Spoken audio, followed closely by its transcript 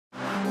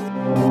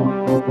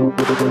Hey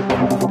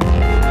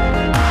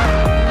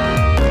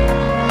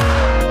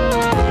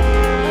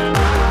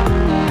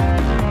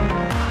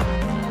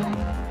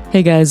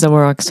guys,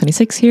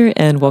 Rocks26 here,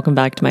 and welcome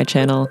back to my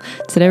channel.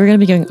 Today we're going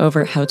to be going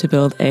over how to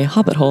build a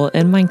hobbit hole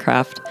in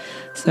Minecraft.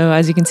 So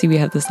as you can see, we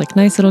have this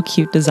nice little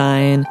cute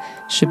design.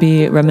 Should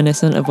be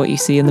reminiscent of what you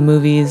see in the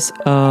movies.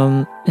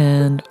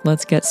 And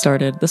let's get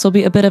started. This will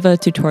be a bit of a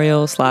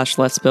tutorial slash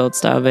let's build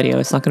style video.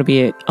 It's not going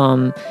to be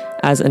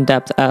as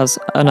in-depth as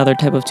another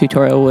type of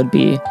tutorial would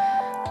be.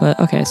 But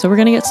okay, so we're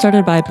going to get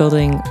started by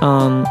building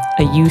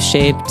a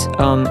U-shaped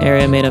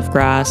area made of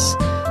grass.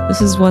 This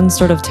is one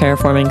sort of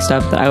terraforming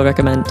step that I would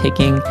recommend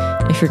taking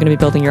if you're going to be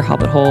building your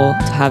hobbit hole,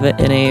 to have it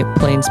in a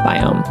plains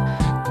biome.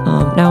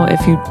 Now,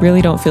 if you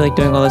really don't feel like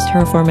doing all this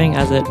terraforming,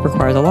 as it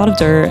requires a lot of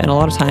dirt and a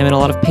lot of time and a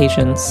lot of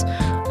patience,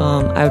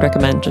 I would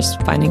recommend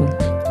just finding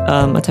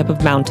a type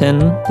of mountain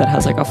that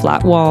has a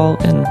flat wall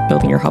and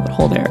building your hobbit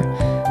hole there.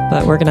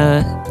 But we're going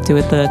to do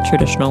it the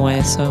traditional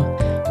way, so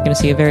you're going to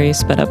see a very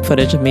sped up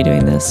footage of me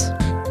doing this.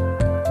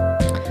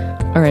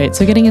 Alright,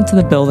 so getting into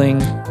the building.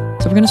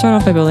 So we're going to start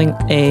off by building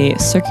a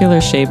circular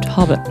shaped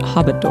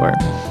hobbit door.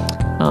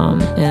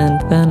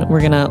 And then we're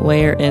going to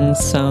layer in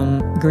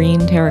some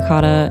green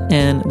terracotta,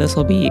 and this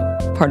will be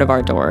part of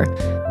our door.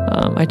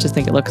 I just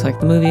think it looks like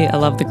the movie. I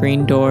love the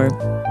green door.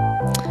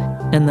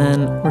 And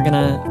then we're going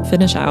to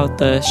finish out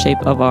the shape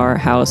of our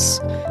house,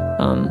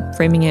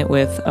 framing it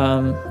with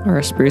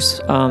our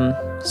spruce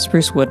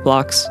wood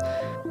blocks.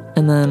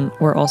 And then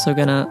we're also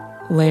going to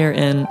layer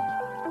in,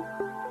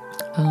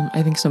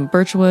 I think some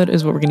birch wood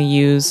is what we're going to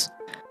use.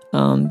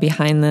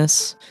 Behind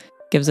this,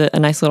 gives it a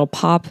nice little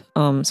pop,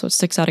 so it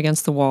sticks out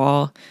against the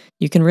wall.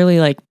 You can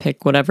really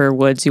pick whatever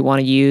woods you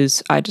want to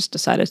use. I just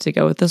decided to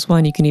go with this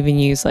one. You can even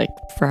use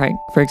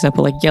for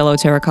example yellow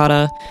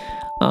terracotta,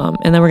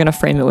 and then we're gonna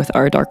frame it with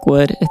our dark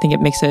wood. I think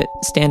it makes it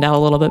stand out a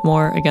little bit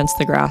more against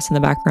the grass in the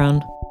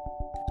background.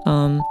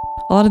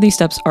 A lot of these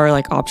steps are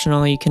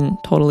optional. You can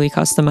totally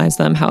customize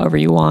them however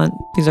you want.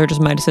 These are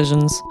just my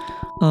decisions.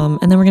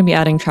 And then we're going to be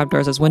adding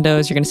trapdoors as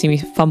windows. You're going to see me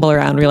fumble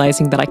around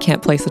realizing that I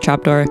can't place the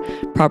trapdoor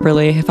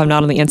properly if I'm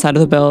not on the inside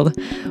of the build.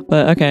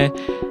 But okay.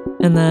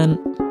 And then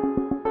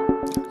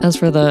as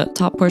for the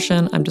top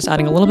portion, I'm just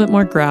adding a little bit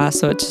more grass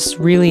so it just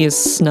really is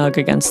snug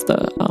against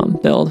the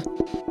build.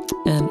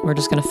 And we're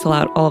just going to fill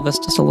out all of this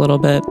just a little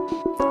bit.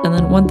 And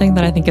then one thing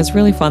that I think is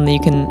really fun that you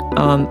can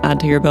add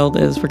to your build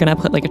is we're going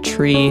to put a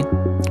tree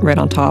right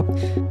on top.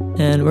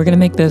 And we're going to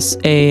make this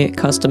a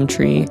custom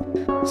tree.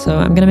 So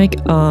I'm going to make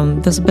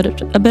this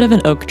a bit of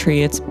an oak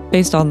tree. It's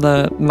based on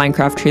the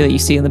Minecraft tree that you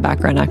see in the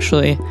background,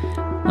 actually.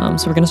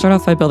 So we're going to start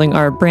off by building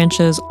our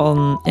branches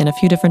in a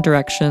few different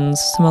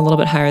directions, some a little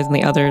bit higher than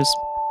the others.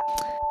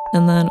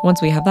 And then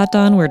once we have that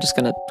done, we're just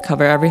going to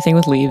cover everything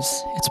with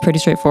leaves. It's pretty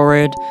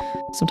straightforward.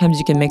 Sometimes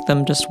you can make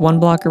them just one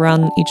block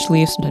around each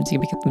leaf. Sometimes you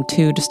can make them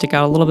two to stick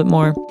out a little bit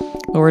more.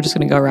 But we're just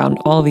going to go around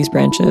all of these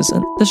branches,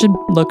 and this should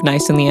look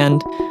nice in the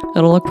end.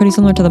 It'll look pretty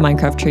similar to the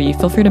Minecraft tree.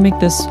 Feel free to make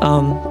this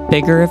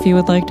bigger if you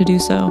would like to do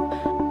so.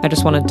 I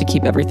just wanted to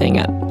keep everything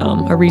at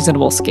a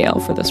reasonable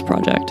scale for this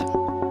project.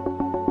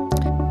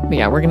 But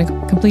yeah, we're going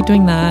to complete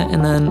doing that.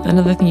 And then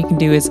another thing you can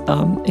do is,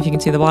 if you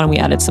can see at the bottom, we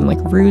added some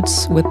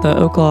roots with the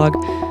oak log.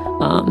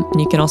 And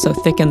you can also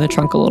thicken the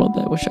trunk a little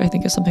bit, which I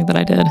think is something that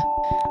I did.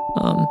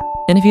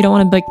 And if you don't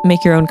want to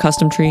make your own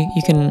custom tree,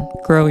 you can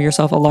grow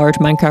yourself a large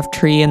Minecraft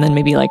tree and then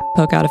maybe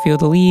poke out a few of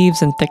the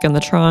leaves and thicken the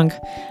trunk,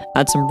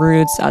 add some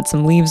roots, add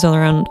some leaves all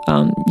around.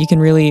 You can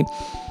really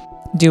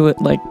do it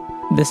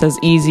this as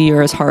easy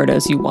or as hard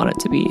as you want it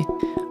to be.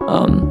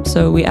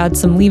 So we add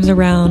some leaves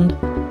around,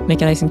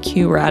 make it nice and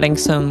cute. We're adding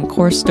some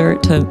coarse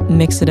dirt to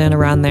mix it in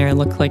around there and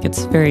look like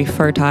it's very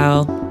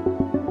fertile.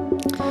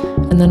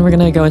 And then we're going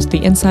to go into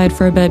the inside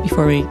for a bit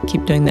before we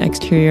keep doing the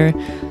exterior.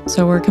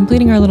 So we're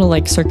completing our little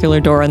circular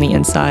door on the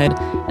inside,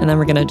 and then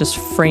we're going to just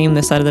frame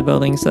this side of the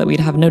building so that we'd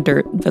have no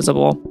dirt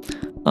visible.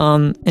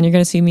 And you're going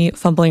to see me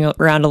fumbling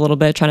around a little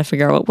bit trying to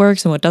figure out what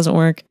works and what doesn't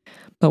work.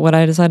 But what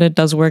I decided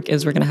does work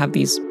is we're going to have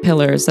these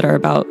pillars that are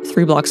about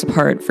 3 blocks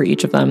apart for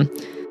each of them.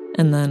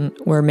 And then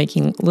we're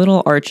making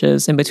little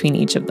arches in between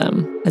each of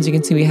them. As you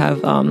can see, we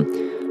have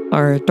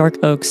our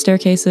dark oak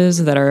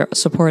staircases that are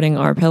supporting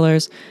our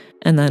pillars.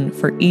 And then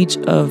for each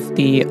of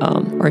the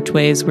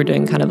archways, we're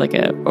doing kind of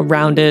a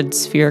rounded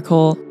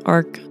spherical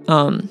arc,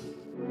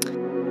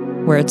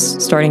 where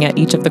it's starting at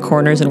each of the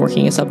corners and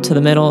working us up to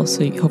the middle.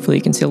 So hopefully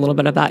you can see a little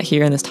bit of that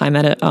here in this time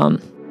edit,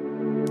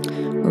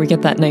 where we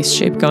get that nice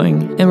shape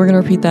going. And we're going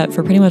to repeat that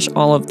for pretty much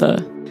all of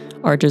the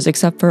arches,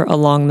 except for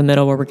along the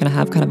middle, where we're going to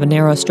have kind of a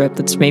narrow strip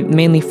that's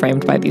mainly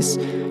framed by these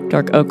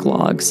dark oak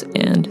logs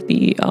and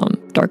the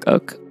dark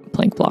oak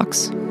plank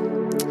blocks.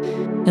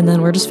 And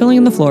then we're just filling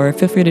in the floor.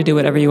 Feel free to do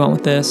whatever you want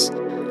with this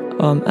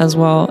as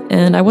well.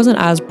 And I wasn't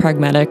as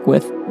pragmatic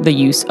with the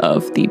use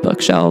of the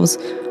bookshelves.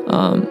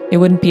 It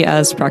wouldn't be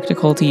as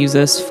practical to use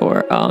this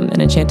for an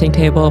enchanting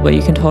table, but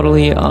you can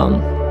totally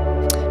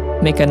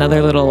make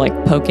another little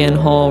poke-in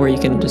hole where you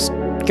can just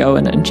go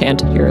and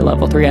enchant your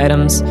level 3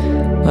 items.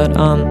 But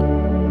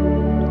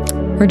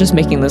we're just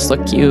making this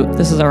look cute.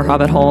 This is our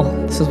Hobbit hole.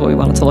 This is what we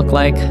want it to look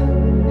like,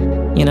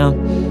 you know?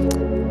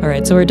 All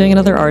right, so we're doing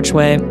another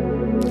archway,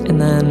 and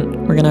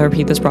then we're gonna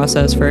repeat this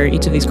process for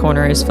each of these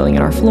corners, filling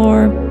in our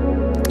floor,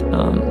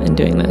 and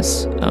doing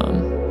this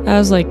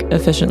as like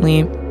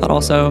efficiently, but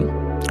also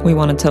we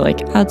wanted to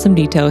like add some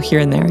detail here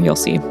and there, you'll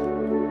see.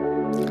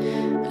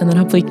 And then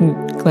hopefully you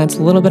can glance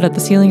a little bit at the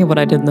ceiling of what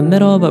I did in the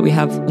middle, but we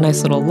have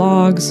nice little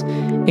logs.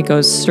 It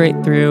goes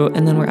straight through,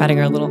 and then we're adding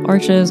our little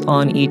arches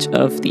on each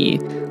of the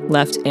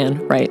left and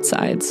right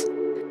sides.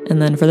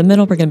 And then for the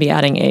middle, we're going to be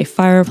adding a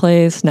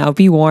fireplace. Now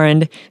be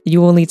warned,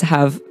 you will need to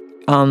have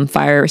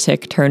fire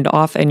tick turned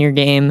off in your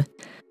game.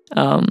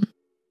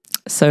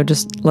 So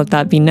just let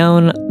that be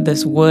known.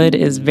 This wood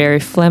is very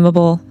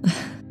flammable.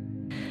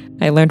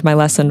 I learned my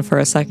lesson for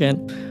a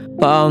second,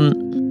 but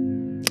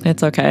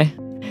it's okay.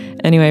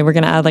 Anyway, we're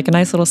going to add like a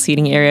nice little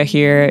seating area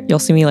here. You'll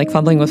see me like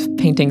fumbling with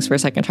paintings for a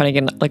second, trying to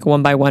get like a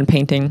 1x1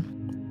 painting.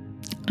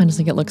 I just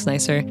think it looks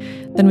nicer.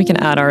 Then we can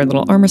add our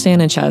little armor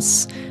stand and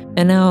chests.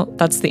 And now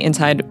that's the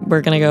inside.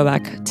 We're going to go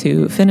back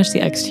to finish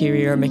the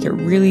exterior, make it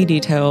really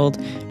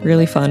detailed,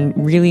 really fun,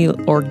 really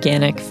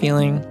organic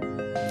feeling.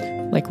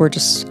 Like we're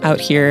just out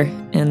here,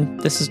 and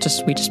this is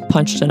just, we just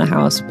punched in a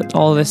house, but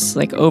all this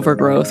like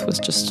overgrowth was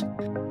just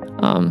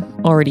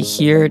already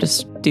here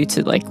just due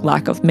to like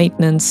lack of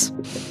maintenance.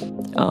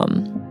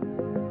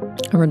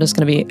 And we're just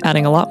going to be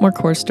adding a lot more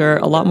coarse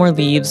dirt, a lot more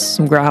leaves,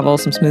 some gravel,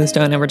 some smooth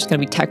stone, and we're just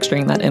going to be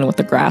texturing that in with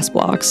the grass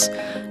blocks.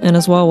 And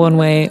as well,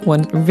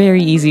 one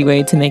very easy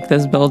way to make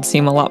this build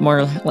seem a lot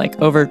more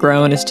like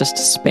overgrown is just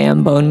to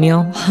spam bone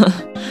meal.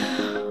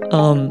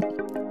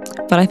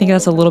 But I think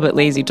that's a little bit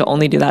lazy to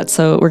only do that.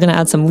 So we're going to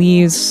add some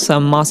leaves,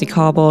 some mossy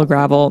cobble,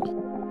 gravel,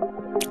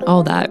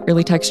 all that,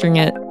 really texturing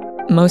it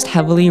most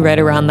heavily right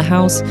around the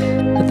house,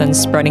 but then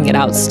spreading it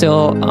out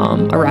still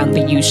around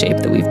the U shape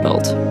that we've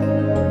built.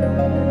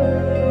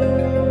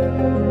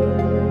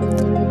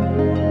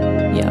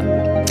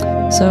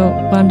 So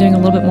what I'm doing a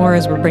little bit more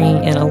is we're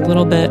bringing in a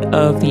little bit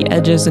of the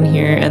edges in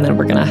here, and then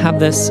we're going to have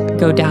this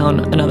go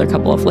down another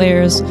couple of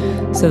layers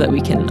so that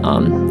we can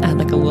add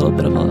like a little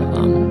bit of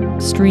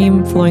a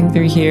stream flowing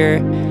through here,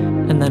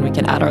 and then we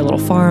can add our little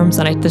farms.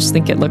 And I just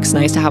think it looks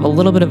nice to have a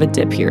little bit of a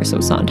dip here so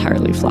it's not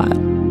entirely flat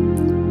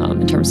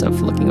in terms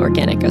of looking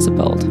organic as a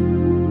build.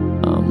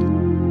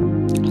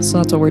 So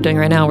that's what we're doing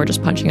right now. We're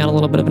just punching out a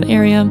little bit of an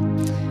area,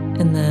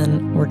 and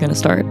then we're going to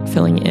start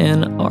filling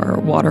in our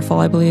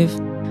waterfall, I believe.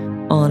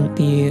 On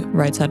the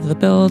right side of the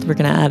build, we're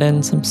going to add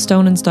in some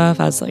stone and stuff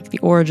as like the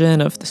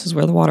origin of this is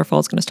where the waterfall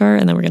is going to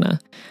start, and then we're going to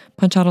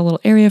punch out a little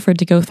area for it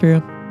to go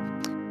through,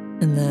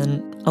 and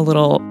then a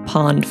little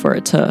pond for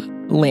it to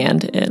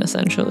land in,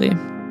 essentially.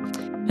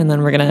 And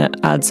then we're going to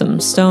add some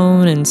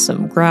stone and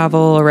some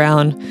gravel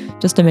around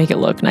just to make it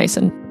look nice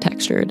and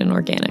textured and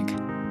organic.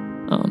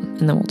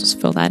 And then we'll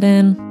just fill that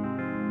in,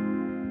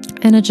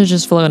 and it should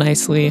just flow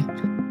nicely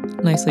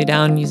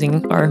down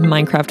using our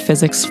Minecraft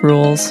physics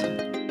rules.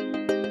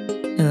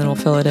 And then we'll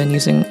fill it in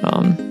using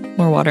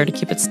more water to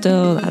keep it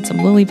still, add some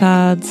lily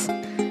pads.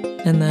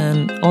 And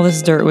then all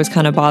this dirt was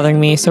kind of bothering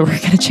me, so we're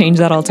going to change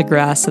that all to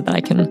grass so that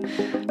I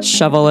can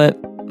shovel it.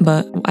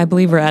 But I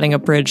believe we're adding a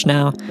bridge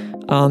now.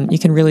 You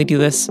can really do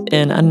this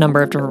in a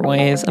number of different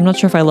ways. I'm not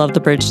sure if I love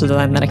the bridge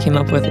design that I came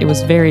up with. It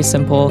was very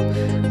simple.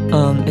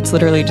 It's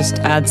literally just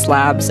add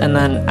slabs and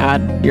then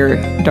add your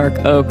dark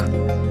oak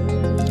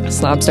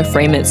slabs to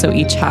frame it, so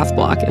each half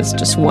block is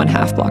just one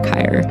half block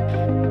higher.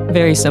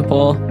 Very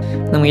simple.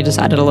 And then we just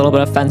added a little bit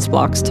of fence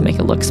blocks to make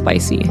it look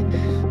spicy.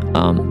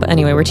 But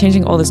anyway, we're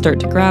changing all this dirt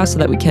to grass so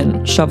that we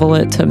can shovel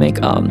it to make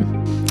a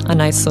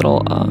nice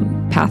little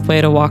pathway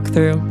to walk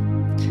through,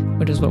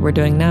 which is what we're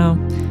doing now.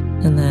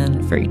 And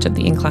then for each of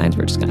the inclines,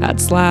 we're just going to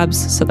add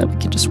slabs so that we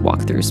can just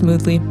walk through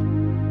smoothly.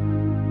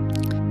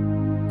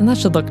 And that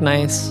should look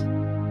nice.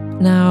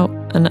 Now,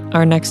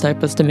 our next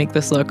step is to make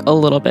this look a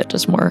little bit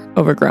just more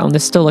overgrown.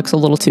 This still looks a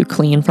little too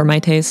clean for my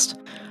taste.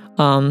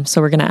 So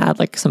we're going to add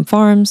like some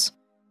farms,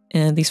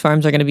 and these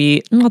farms are going to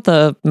be not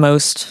the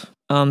most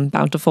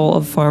bountiful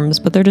of farms,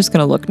 but they're just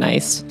going to look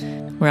nice.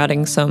 We're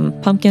adding some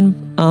pumpkin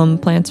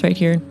plants right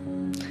here,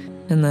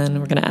 and then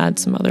we're going to add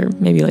some other,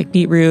 maybe like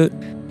beetroot,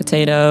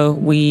 potato,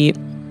 wheat,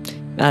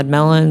 add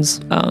melons,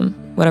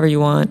 whatever you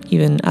want,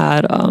 even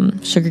add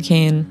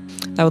sugarcane.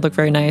 That would look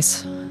very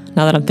nice.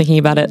 Now that I'm thinking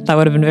about it, that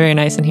would have been very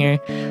nice in here.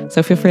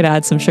 So feel free to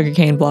add some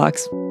sugarcane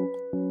blocks.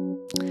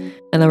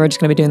 And then we're just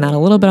going to be doing that a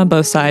little bit on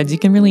both sides. You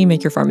can really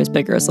make your farm as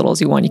big or as little as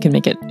you want. You can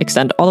make it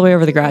extend all the way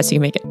over the grass. You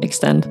can make it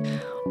extend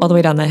all the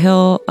way down the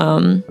hill.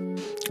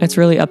 It's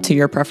really up to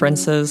your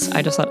preferences.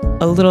 I just thought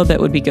a little bit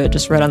would be good,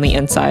 just right on the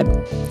inside.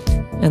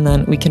 And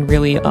then we can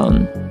really,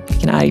 we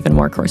can add even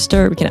more coarse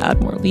dirt. We can add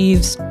more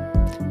leaves.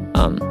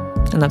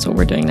 And that's what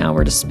we're doing now.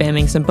 We're just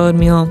spamming some bone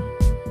meal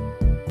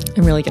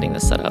and really getting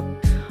this set up.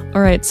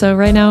 All right, so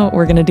right now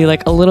we're going to do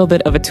like a little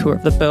bit of a tour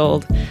of the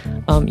build.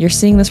 You're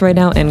seeing this right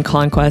now in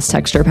Conquest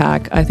texture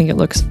pack. I think it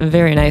looks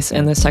very nice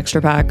in this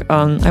texture pack.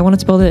 I wanted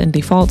to build it in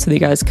default so that you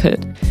guys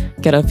could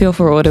get a feel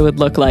for what it would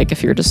look like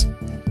if you're just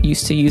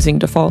used to using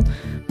default.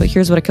 But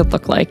here's what it could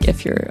look like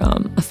if you're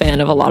a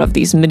fan of a lot of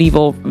these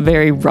medieval,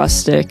 very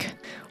rustic,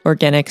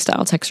 organic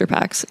style texture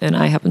packs, and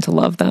I happen to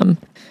love them.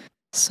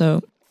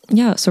 So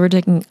yeah, so we're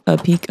taking a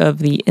peek of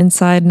the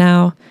inside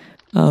now.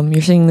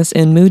 You're seeing this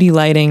in moody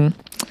lighting,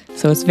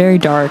 so it's very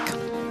dark.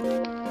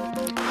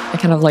 I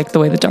kind of like the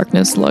way the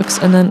darkness looks.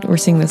 And then we're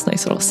seeing this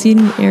nice little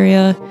seating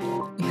area.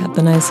 We have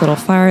the nice little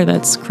fire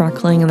that's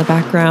crackling in the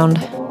background.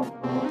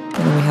 And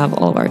then we have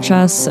all of our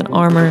chests and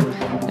armor.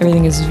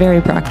 Everything is very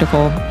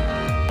practical.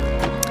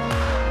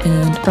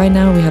 And right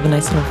now we have a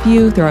nice little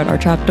view throughout our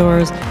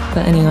trapdoors.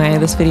 But anyway,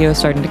 this video is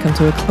starting to come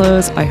to a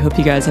close. I hope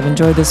you guys have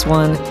enjoyed this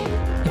one.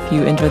 If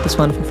you enjoyed this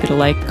one, feel free to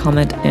like,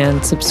 comment,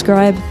 and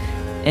subscribe.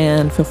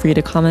 And feel free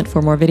to comment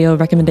for more video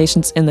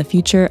recommendations in the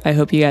future. I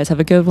hope you guys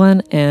have a good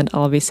one, and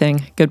I'll be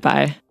saying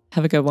goodbye.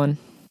 Have a good one.